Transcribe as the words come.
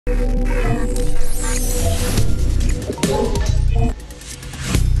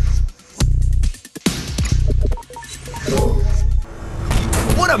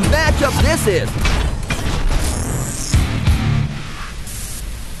What a matchup this is!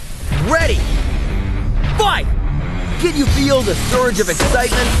 Ready! Fight! Can you feel the surge of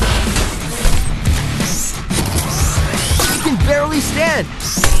excitement? You can barely stand!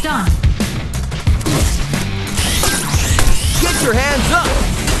 Stun! Get your hands up!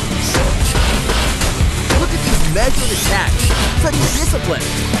 Look at these measured attacks. Such discipline.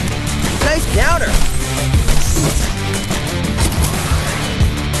 Nice counter.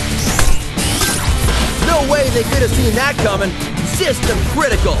 No way they could have seen that coming. System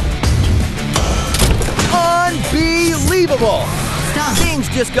critical. Unbelievable. Stun. Things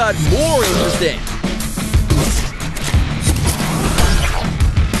just got more interesting.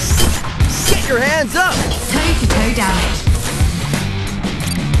 Get your hands up. Toe-to-toe damage.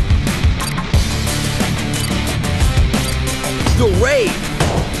 The raid.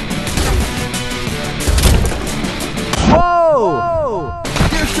 Whoa!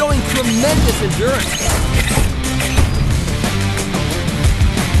 They're showing tremendous endurance.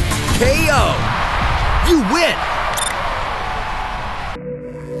 KO. You win.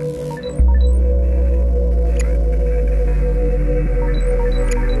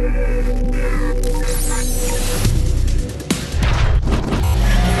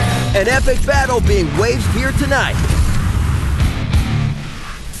 An epic battle being waged here tonight.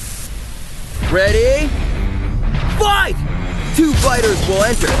 Ready? Fight! 2 fighters will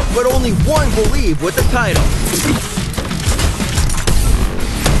enter, but only one will leave with the title.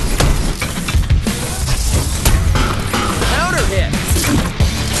 Counter hit.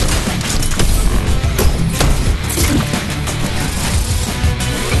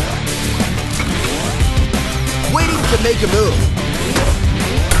 Waiting to make a move.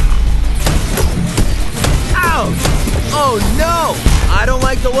 Ouch! Oh no! I don't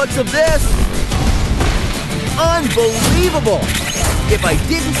like the looks of this. Unbelievable! If I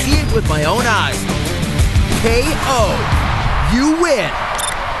didn't see it with my own eyes. KO. You win.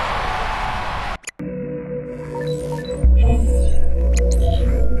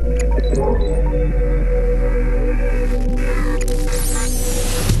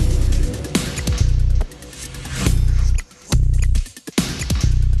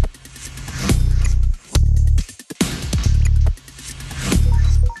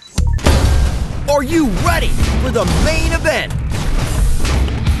 Are you ready for the main event?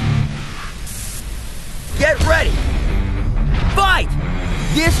 Get ready. Fight!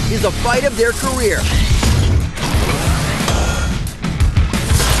 This is a fight of their career.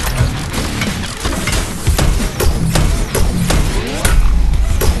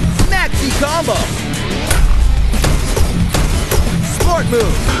 Maxi combo. Smart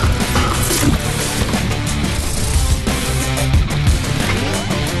move.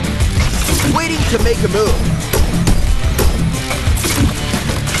 Waiting to make a move.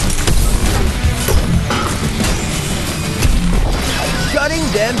 Shutting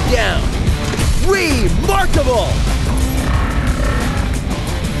them down. Remarkable!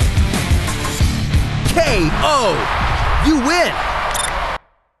 KO! You win!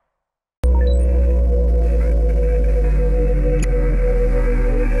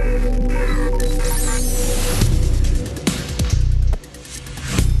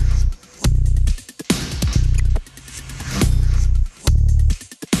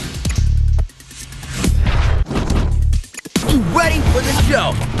 Ready for the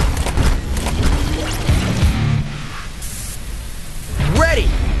show. Ready.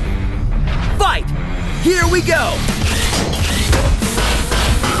 Fight. Here we go.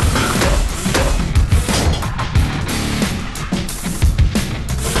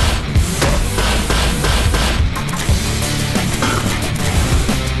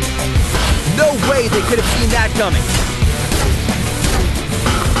 No way they could have seen that coming.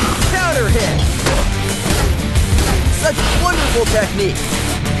 Counter hit. Such wonderful technique.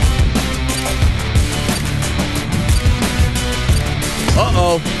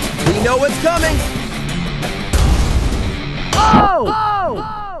 Uh-oh. We know what's coming.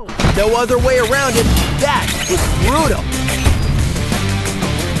 Oh! No other way around it. That was brutal.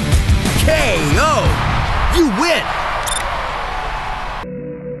 KO! You win!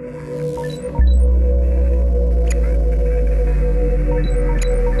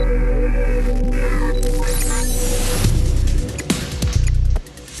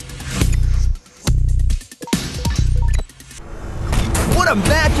 What a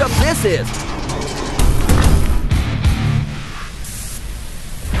matchup this is!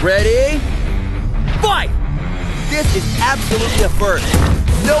 Ready? Fight! This is absolutely a first.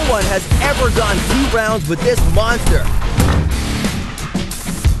 No one has ever gone 2 rounds with this monster.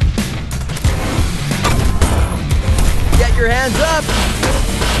 Get your hands up.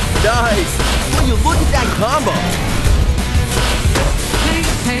 Nice. Will you look at that combo?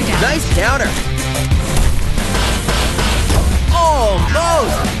 Nice counter.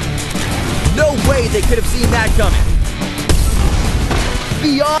 Almost. No way they could have seen that coming.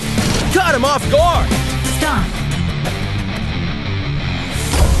 Beyond. Caught him off guard. Stun.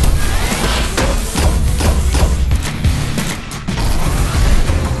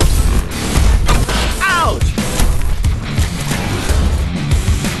 Ouch.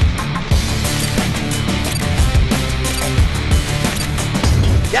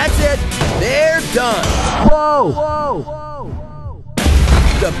 That's it. They're done. Whoa.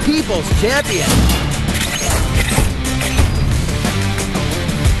 The People's Champion.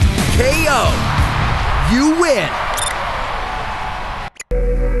 KO. You win.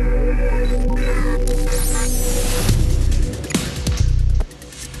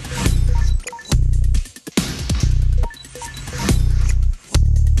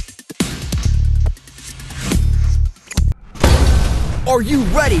 Are you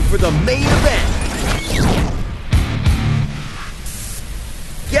ready for the main event?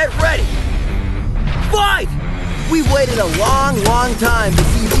 Get ready! Fight! We waited a long time to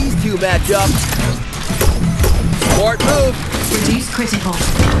see these two match up. Smart move. Reduce critical.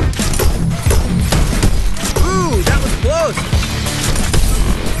 Ooh, that was close.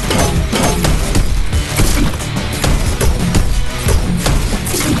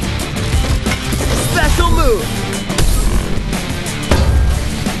 Special move.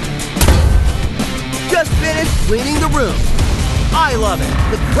 Just finished cleaning the room. I love it.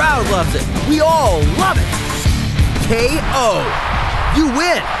 The crowd loves it. We all love it. KO. You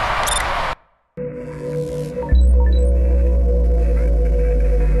win.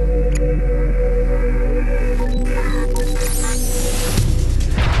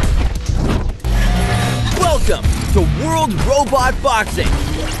 Welcome to World Robot Boxing.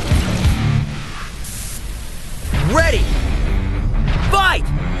 Ready. Fight.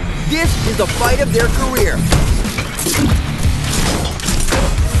 This is the fight of their career.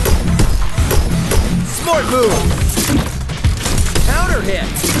 Smart move. Counter hit.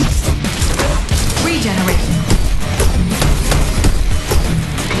 Regeneration.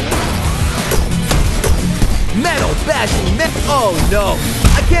 Metal bashing. Oh no.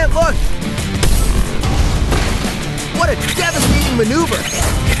 I can't look. What a devastating maneuver.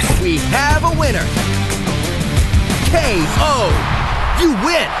 We have a winner. KO. You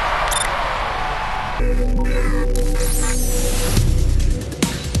win.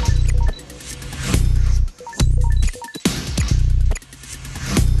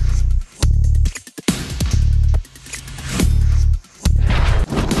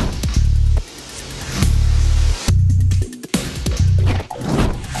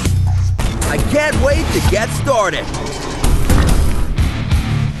 I can't wait to get started.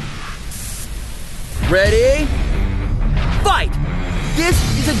 Ready? Fight! This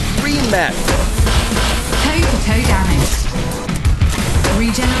is a dream match. Toe-to-toe damage.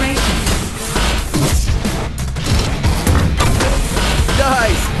 Regeneration.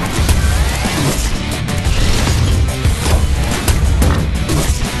 Nice!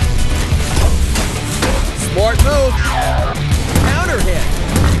 Smart move. Counter hit.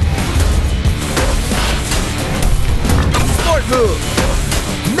 Smart move.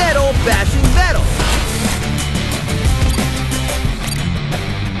 Metal bashing metal.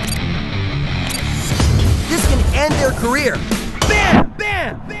 This can end their career. Bam!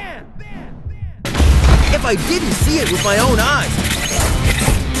 Bam! Bam! Bam! Bam! If I didn't see it with my own eyes.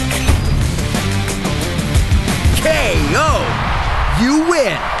 KO! You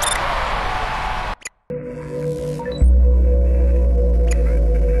win!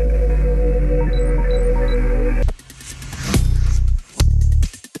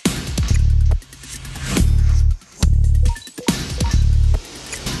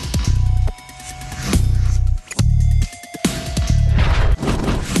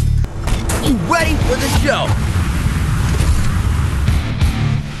 Ready for the show.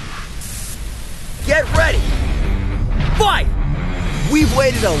 Get ready. Fight! We've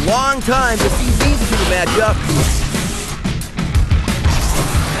waited a long time to see these two match up.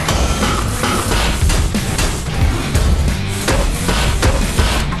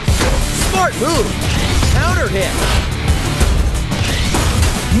 Smart move. Counter hit.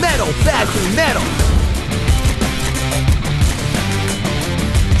 Metal bashing metal.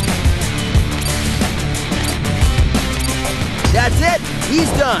 That's it. He's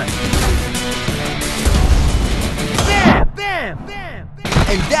done.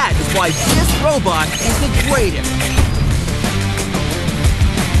 And that is why this robot is the greatest.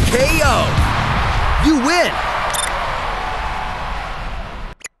 KO. You win.